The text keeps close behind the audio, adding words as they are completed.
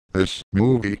This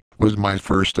movie was my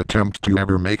first attempt to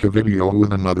ever make a video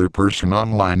with another person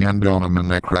online and on a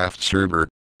Minecraft server,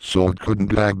 so it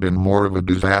couldn't have been more of a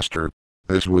disaster.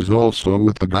 This was also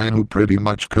with the guy who pretty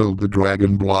much killed the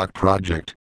Dragon Block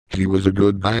project. He was a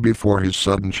good guy before his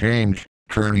sudden change,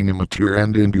 turning him a tier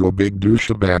end into a big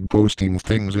douchebag, posting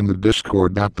things in the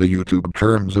Discord that the YouTube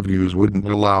terms of use wouldn't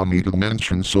allow me to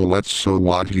mention, so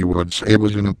what he would say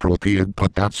was inappropriate,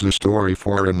 but that's a story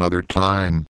for another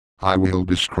time. I will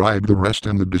describe the rest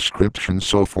in the description,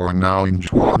 so for now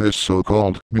enjoy this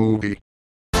so-called movie.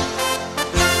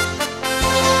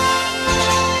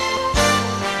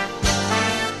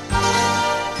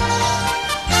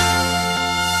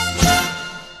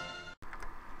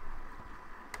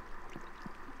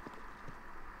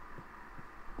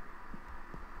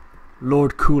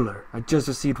 Lord Cooler, I just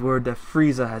received word that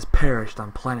Frieza has perished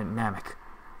on planet Namek.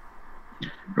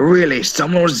 Really?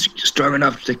 Someone was strong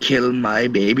enough to kill my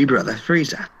baby brother,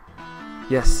 Frieza?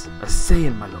 Yes, a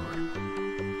Saiyan, my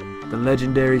lord. The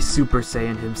legendary Super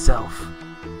Saiyan himself.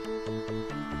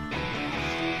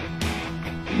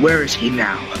 Where is he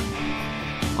now?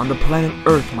 On the planet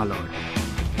Earth, my lord.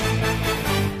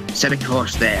 Set a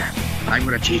course there. I'm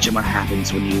gonna teach him what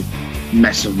happens when you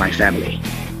mess with my family.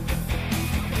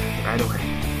 Right away.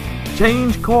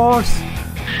 Change course!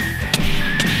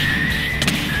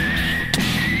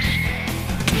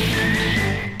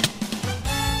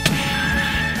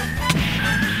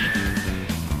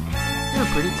 You're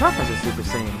pretty tough as a Super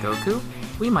Saiyan, Goku.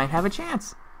 We might have a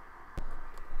chance.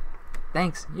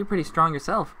 Thanks, you're pretty strong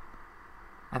yourself.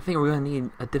 I think we're gonna need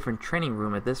a different training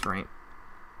room at this rate.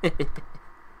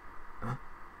 Huh?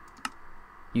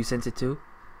 You sense it too?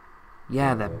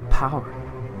 Yeah, that power.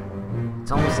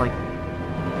 It's almost like...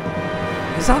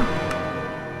 Is that...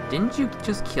 Didn't you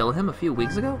just kill him a few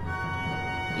weeks ago?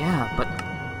 Yeah, but...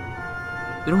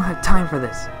 We don't have time for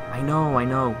this. I know.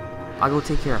 I'll go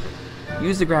take care of it.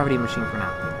 Use the gravity machine for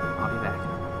now. I'll be back.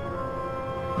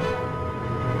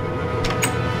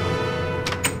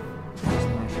 First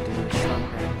thing I should do is stop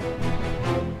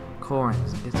gravity.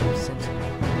 Corins, get some sense of it.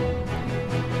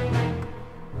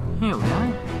 Here we are.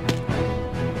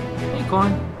 Hey,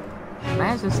 Corin. Can I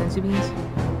have some sensu beans?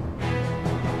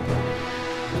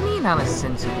 What do you mean, not a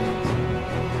sensu beans?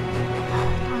 I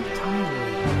don't have time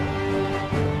really.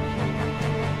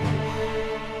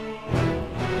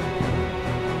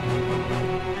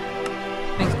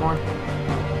 Thanks, Corin.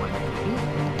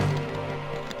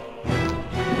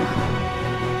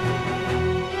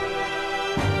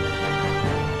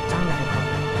 Time to head home.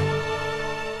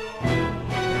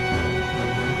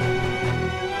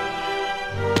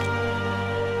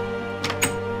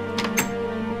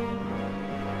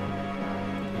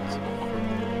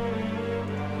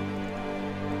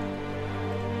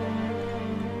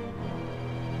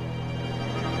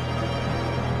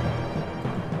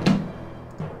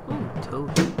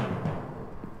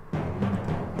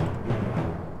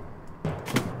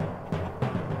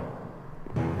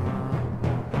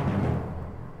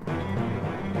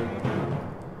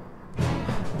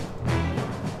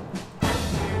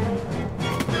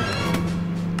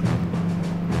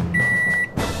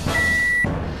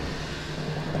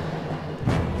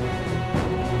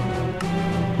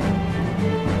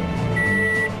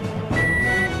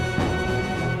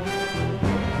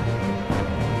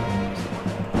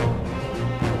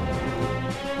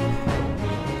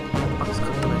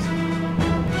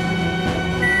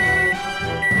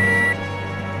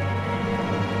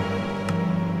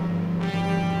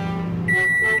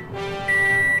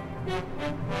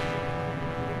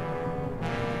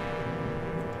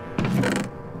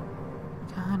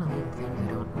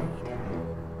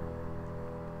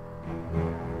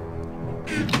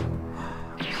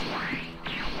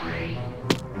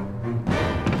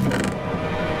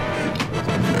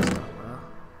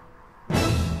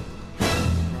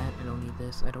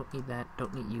 I don't need that,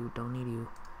 don't need you, don't need you,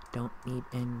 don't need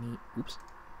any, oops.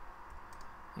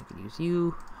 I could use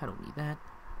you, I don't need that,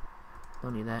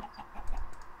 don't need that,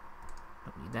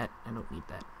 don't need that, I don't need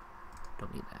that,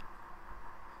 don't need that,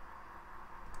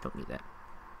 don't need that.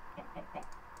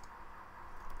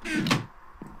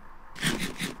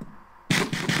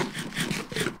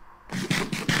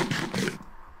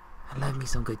 I love me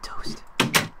some good toast.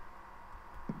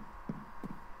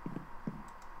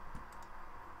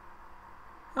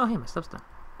 Oh, hey, my stuff's done.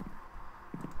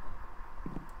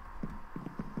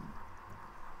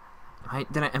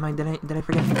 Did I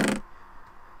forget? Okay.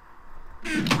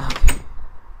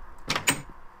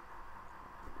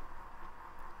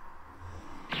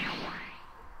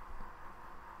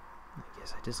 I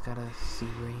guess I just gotta see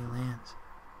where he lands.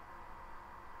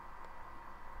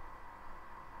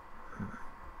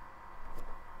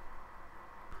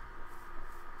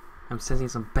 I'm sensing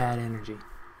some bad energy.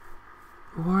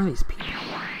 Who are these people?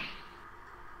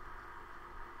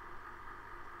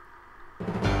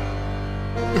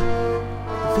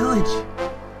 Village!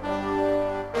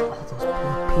 All those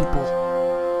poor people.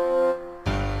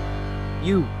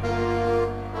 You!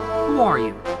 Who are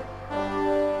you?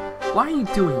 Why are you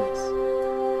doing this?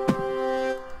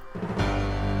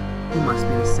 You must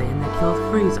be the same that killed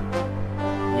Frieza.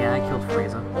 Yeah, I killed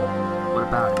Frieza. What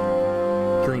about it?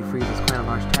 Killing Frieza is quite a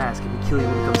large task. If you kill you,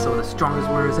 will become some of the strongest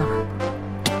warriors ever.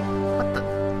 What the?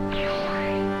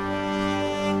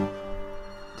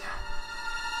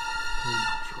 No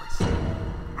choice.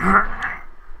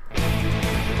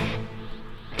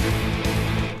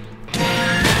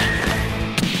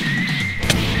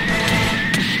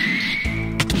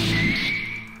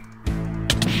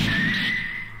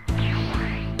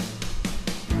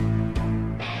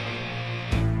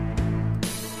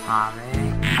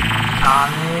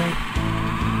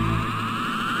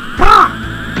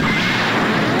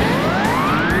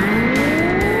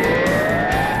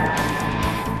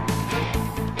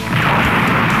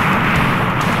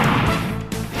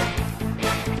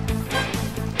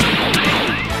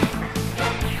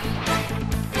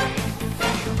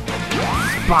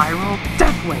 Spiral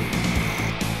Death Wave!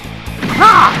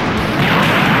 Ah!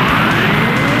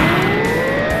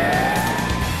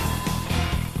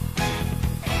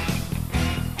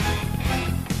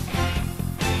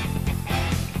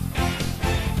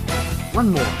 One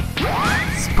more.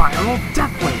 Spiral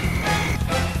Death Wave!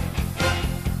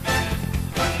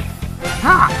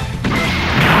 Ha!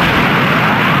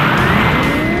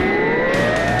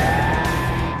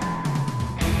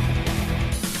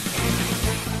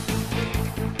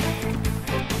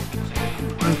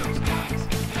 Who are those guys?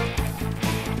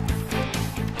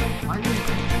 Why are they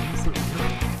so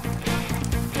good?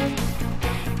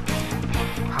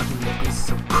 How can you be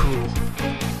so cruel?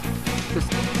 Just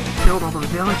killed all those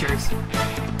villagers.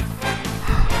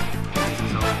 This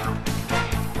is over now.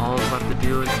 All that's left to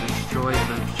do is destroy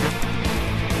the ship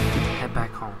and head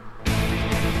back home.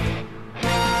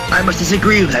 I must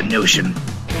disagree with that notion.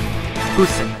 Who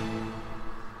said that?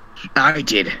 I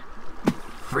did.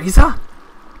 Frieza?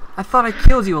 I thought I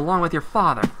killed you along with your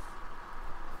father.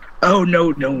 Oh,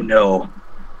 no, no, no.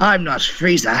 I'm not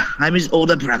Frieza. I'm his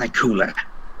older brother, Cooler.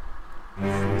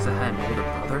 Frieza had an older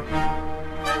brother?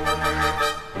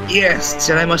 Yes,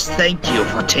 and I must thank you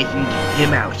for taking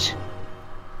him out.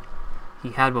 He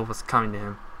had what was coming to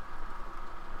him.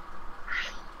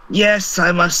 Yes,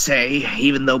 I must say,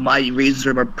 even though my reasons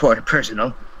are more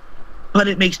personal, but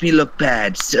it makes me look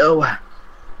bad, so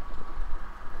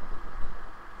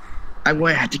I'm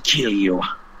going to have to kill you. I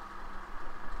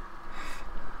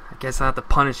guess I have to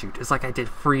punish you, just like I did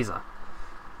Frieza.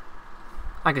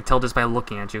 I could tell just by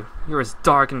looking at you. You're as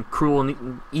dark and cruel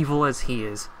and evil as he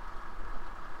is.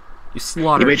 You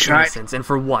slaughtered innocents, and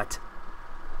for what?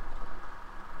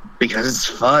 Because it's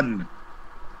fun.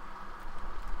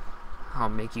 I'll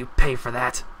make you pay for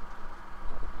that.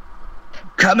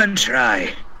 Come and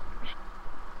try.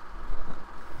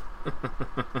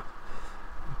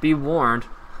 Be warned,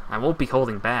 I won't be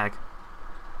holding back.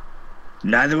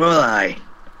 Neither will I.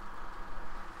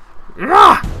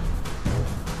 Ah!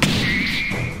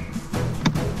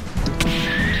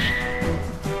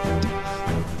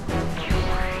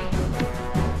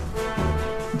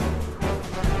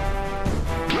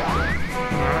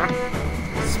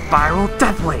 Spiral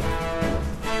Death Wave!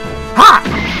 Ha!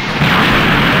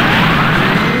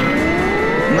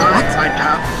 Not my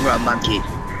power for a monkey.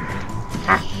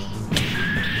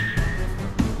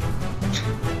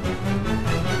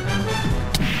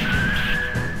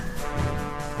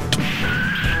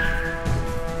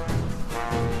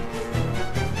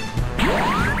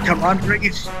 Come on, bring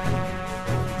it.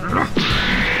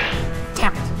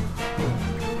 Damn it!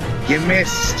 You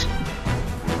missed.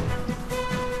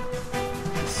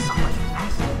 So much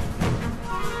faster.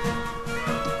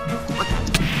 What?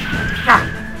 Ah!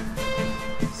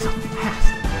 So fast.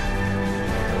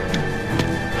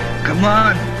 Come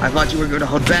on. I thought you were going to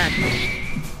hold back.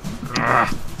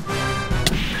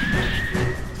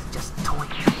 Just toying.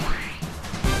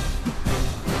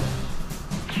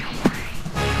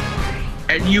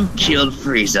 And you killed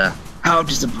Frieza. How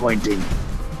disappointing.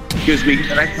 He was weaker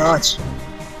than I thought.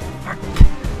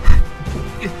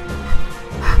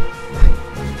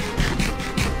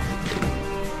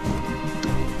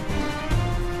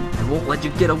 I won't let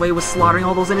you get away with slaughtering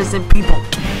all those innocent people.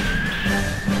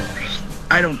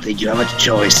 I don't think you have a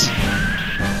choice.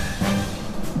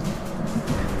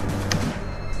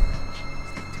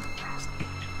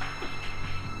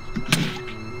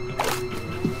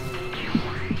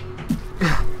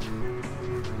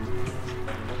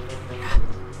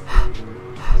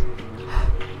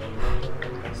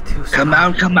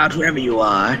 Come out, wherever you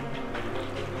are.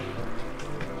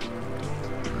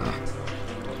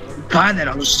 Fine, then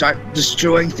I'll start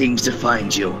destroying things to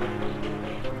find you.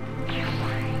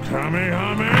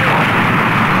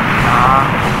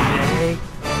 May.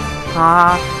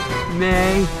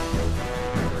 May.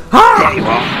 There you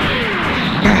are.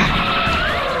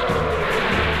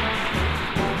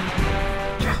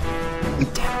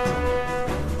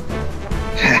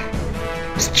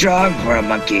 Strong for a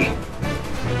monkey.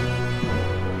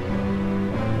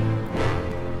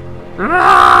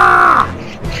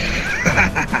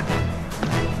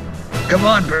 Come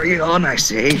on, bring it on, I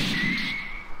say.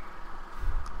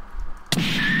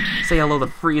 Say hello to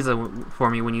Frieza for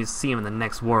me when you see him in the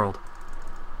next world.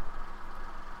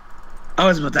 I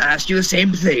was about to ask you the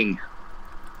same thing.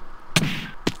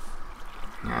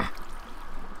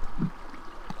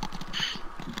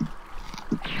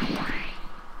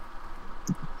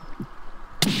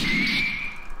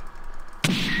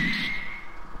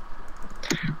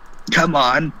 Come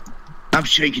on. I'm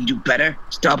sure you can do better.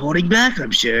 Stop holding back,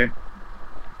 I'm sure.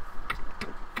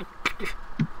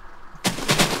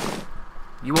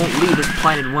 You won't leave this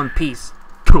planet in one piece.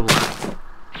 Cool.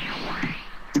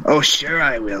 Oh, sure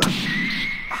I will.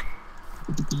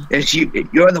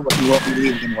 You're the one who won't be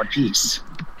leaving in one piece.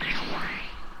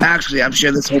 Actually, I'm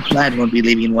sure this whole planet won't be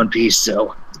leaving in one piece,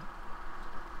 so...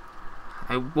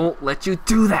 I won't let you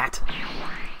do that.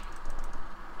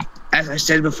 As I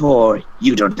said before,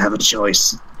 you don't have a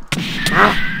choice.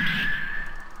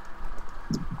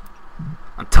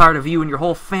 I'm tired of you and your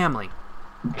whole family.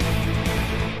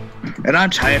 And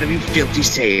I'm tired of you filthy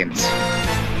Saiyans.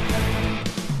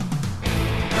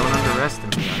 Don't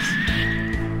underestimate us.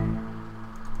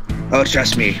 Oh,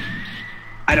 trust me.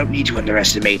 I don't need to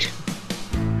underestimate.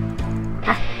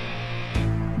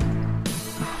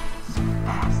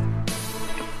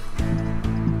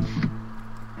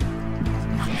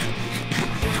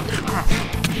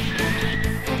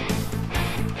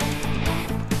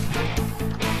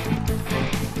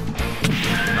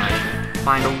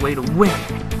 Find a way to win.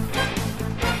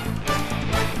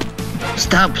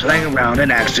 Stop playing around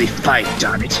and actually fight,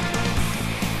 darn it.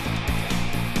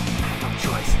 No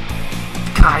choice.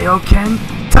 Kaioken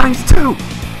 ×2!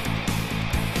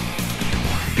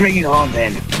 Bring it on,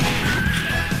 then.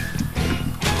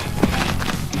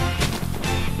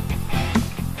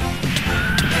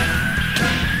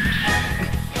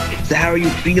 So how are you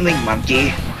feeling,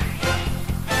 monkey?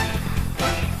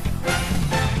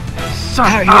 Shut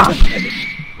How up! are you?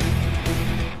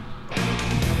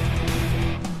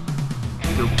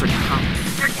 Feel pretty confident.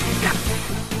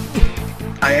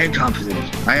 I am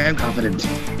confident. I am confident.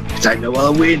 Because I know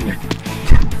I'll win.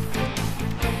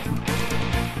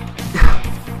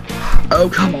 Oh,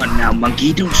 come on now,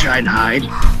 monkey. Don't try and hide.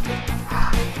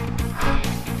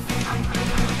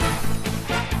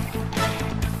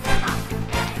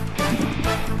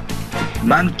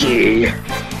 Monkey.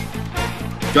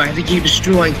 Do I have to keep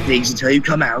destroying things until you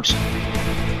come out? It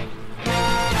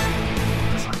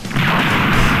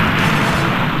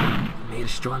may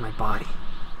destroy my body,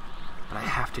 but I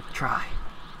have to try.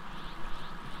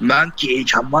 Monkey,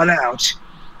 come on out.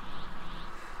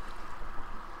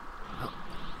 Well,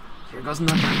 here goes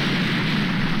nothing.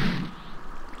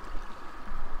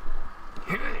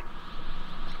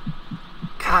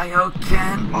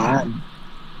 Kaioken. Come on.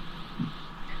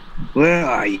 Where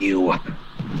are you?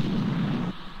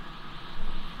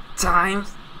 ×10.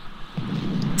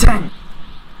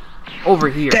 Over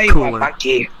here, There you are, cooler.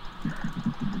 monkey.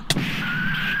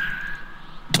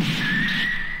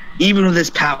 Even with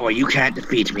this power, you can't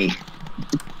defeat me.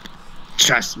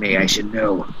 Trust me, I should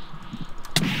know.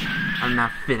 I'm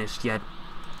not finished yet.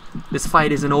 This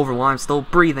fight isn't over while I'm still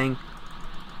breathing.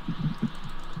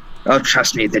 Oh,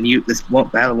 trust me, then this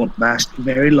battle won't last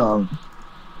very long.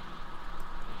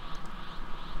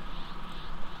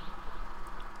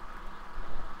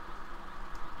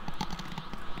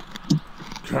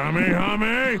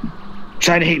 Kamehame!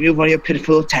 Trying to hit me with one of your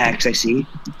pitiful attacks, I see.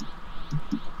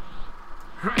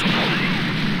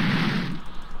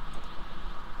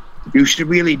 You should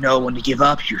really know when to give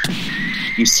up, you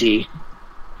see.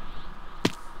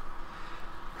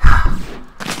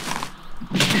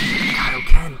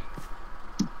 Kaioken.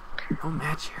 No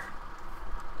match here.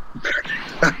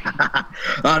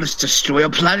 I'll just destroy a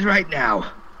planet right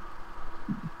now.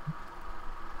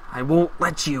 I won't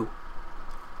let you.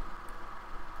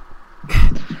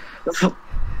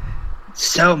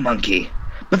 So, monkey,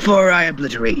 before I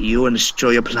obliterate you and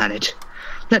destroy your planet,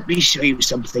 let me show you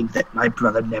something that my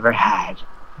brother never had.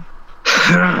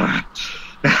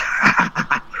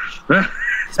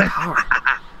 His power.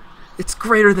 It's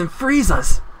greater than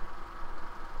Frieza's.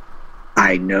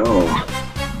 I know.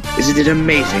 Isn't it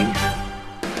amazing?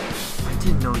 I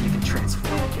didn't know you could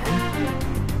transform again.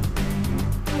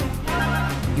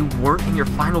 You weren't in your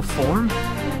final form?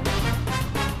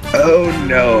 Oh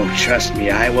no, trust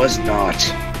me, I was not.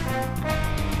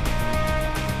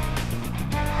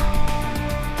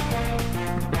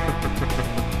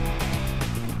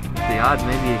 The odds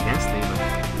may be against me, but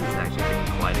it's actually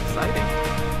getting quite exciting.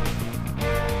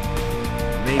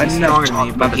 You may be stronger than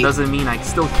me, but it doesn't mean I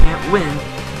still can't win.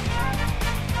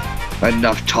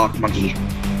 Enough talk, monkey.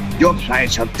 Your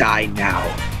planet shall die now.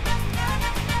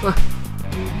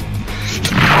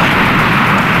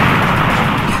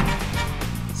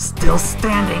 Still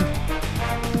standing.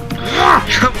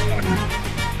 Come on.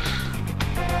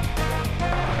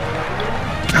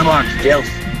 Come on, filth.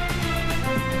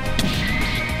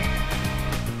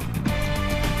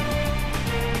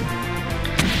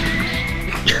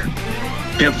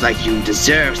 Filth like you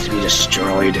deserves to be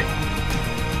destroyed.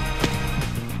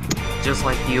 Just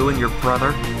like you and your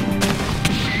brother.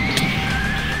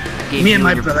 Me and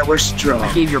my brother were strong.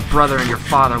 I gave your brother and your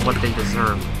father what they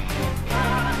deserved.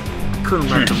 I couldn't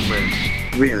let them live.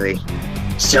 Really?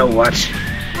 So what?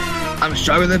 I'm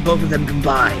stronger than both of them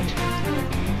combined.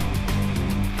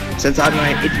 Since I'm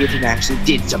an idiot and actually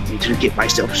did something to get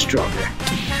myself stronger.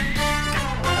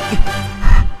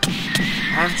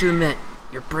 I have to admit,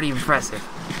 you're pretty impressive.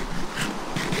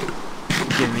 You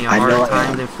give me a harder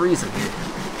time than freezing.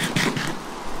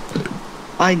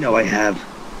 I know I have.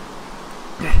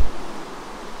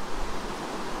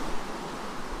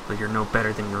 But you're no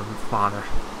better than your father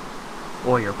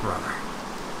or your brother.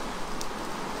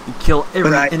 You kill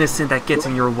every innocent that gets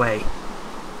in your way,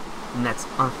 and that's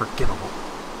unforgivable.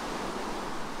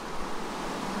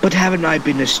 But haven't I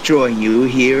been destroying you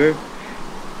here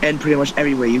and pretty much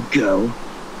everywhere you go?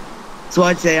 So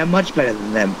I'd say I'm much better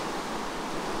than them.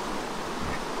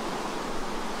 Yeah.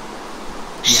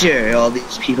 Sure, all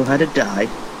these people had to die.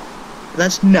 But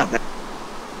that's nothing.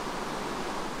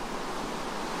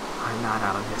 I'm not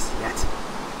out of this yet.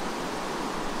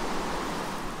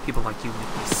 People like you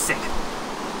make me sick.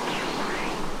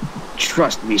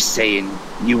 Trust me saying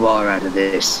you are out of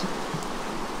this.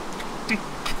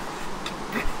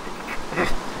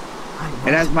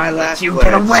 And as my last words,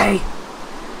 get away.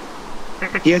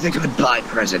 Here's a goodbye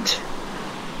present.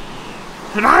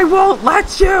 And I won't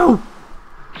let you!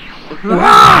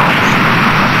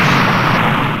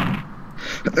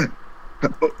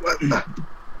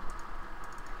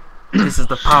 This is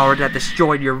the power that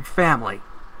destroyed your family.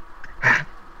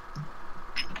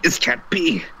 This can't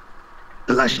be.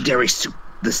 The legendary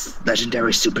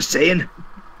Super Saiyan.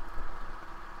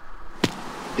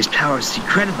 His power is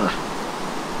incredible.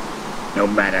 No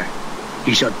matter,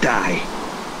 he shall die.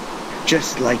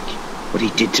 Just like what he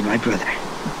did to my brother.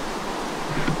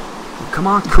 Come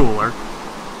on, Cooler.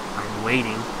 I'm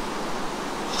waiting.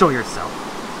 Show yourself.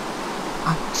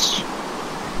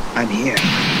 I'm here.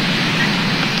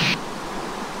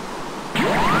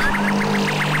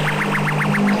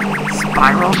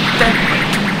 Spiral death.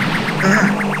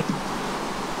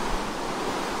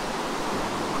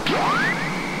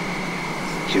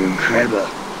 You're incredible,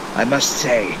 I must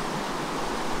say.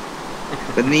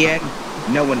 But in the end,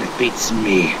 no one defeats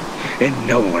me, and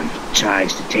no one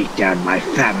tries to take down my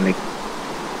family.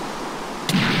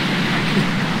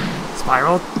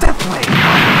 Spiral Deathwave!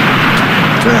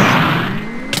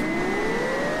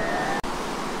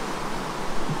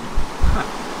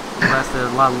 It lasted a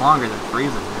lot longer than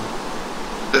freezing, man.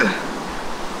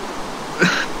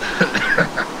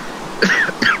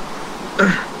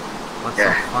 What's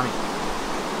so funny?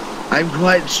 I'm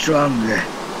quite stronger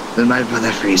than my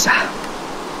brother Frieza.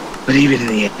 But even in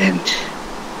the end,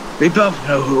 we both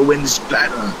know who wins this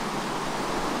battle.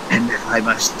 And if I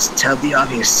must tell the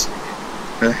obvious,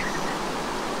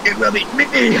 it will be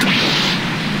me!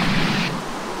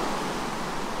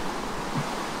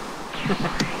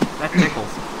 That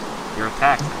tickles. Your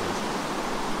attacks,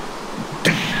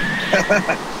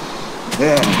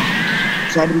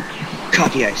 Trying to be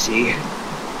cocky, I see.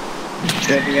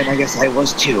 Then again, I guess I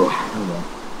was too. Oh well.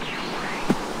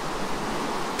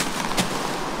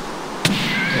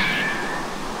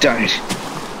 Darn it.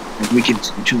 I'm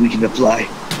too weakened to fly.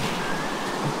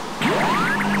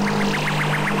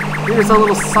 Here's a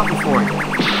little something for you.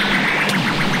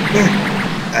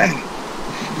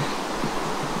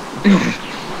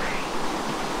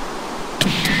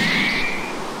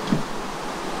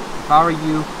 If I were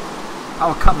you, I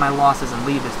would cut my losses and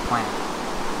leave this planet.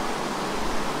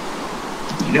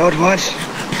 You know what?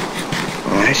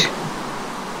 Alright.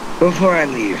 Before I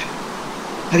leave,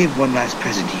 I'll give one last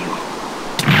present to you.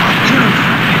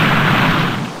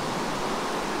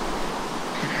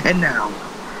 And now,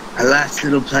 a last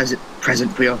little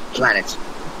present for your planet.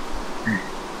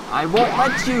 I won't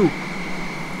let you!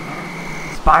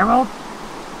 Spiral?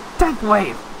 Death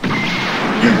Wave!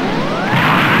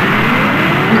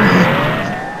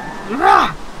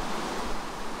 Ah!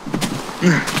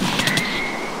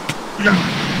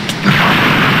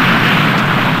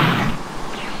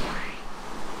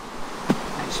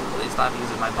 I should really stop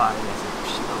using my body as a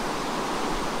shield.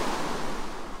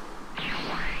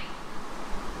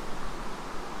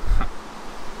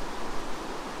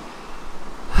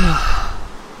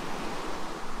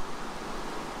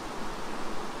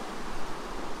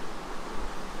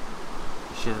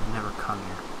 Should have never come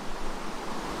here.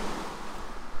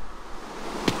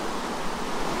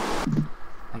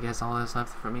 I guess all that's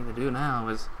left for me to do now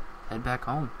is head back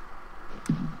home.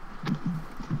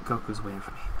 Goku's waiting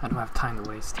for me. I don't have time to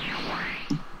waste.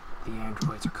 The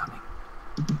androids are coming.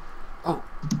 Oh,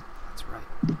 that's right.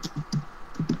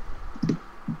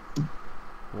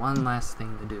 One last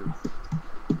thing to do.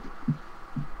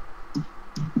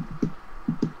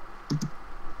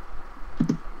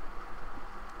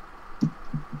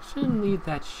 Shouldn't leave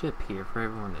that ship here for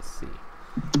everyone to see.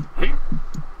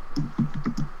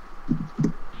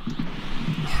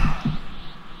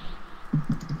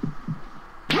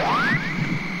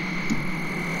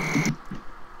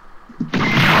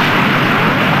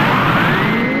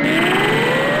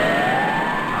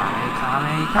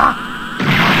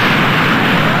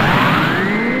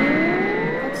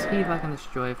 Let's see if I can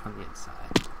destroy it from the inside.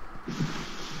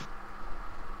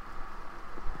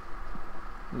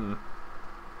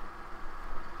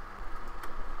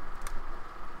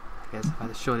 I guess if I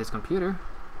destroy this computer,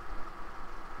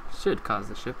 should cause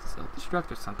the ship to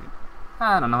self-destruct or something.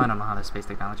 I don't know how this space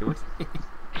technology works.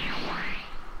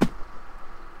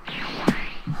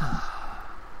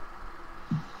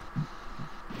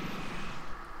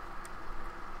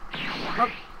 Well,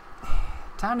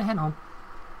 time to head home.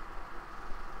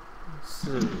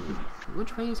 So,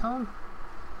 which way is home?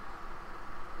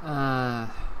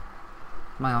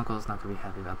 My uncle's not gonna be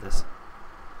happy about this.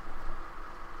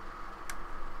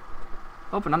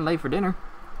 Hoping I'm late for dinner.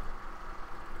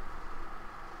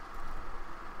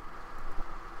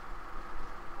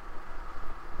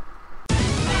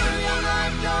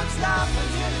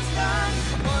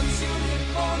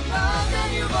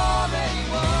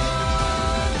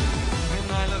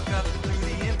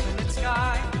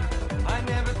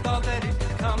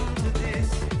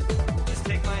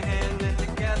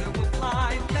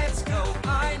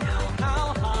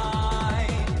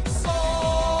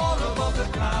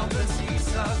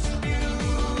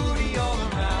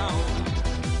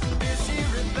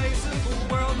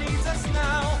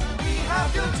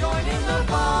 Joining the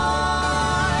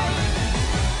fight.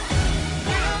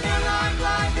 Live your life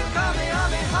like a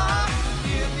Kamehameha.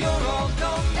 Give your all,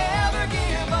 don't ever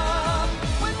give up.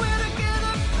 When we're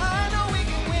together, I know we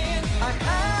can win. I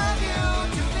have you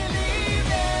to believe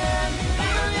in.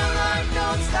 Live your life,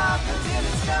 don't stop until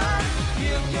it's done.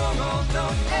 Give your all,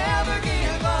 don't ever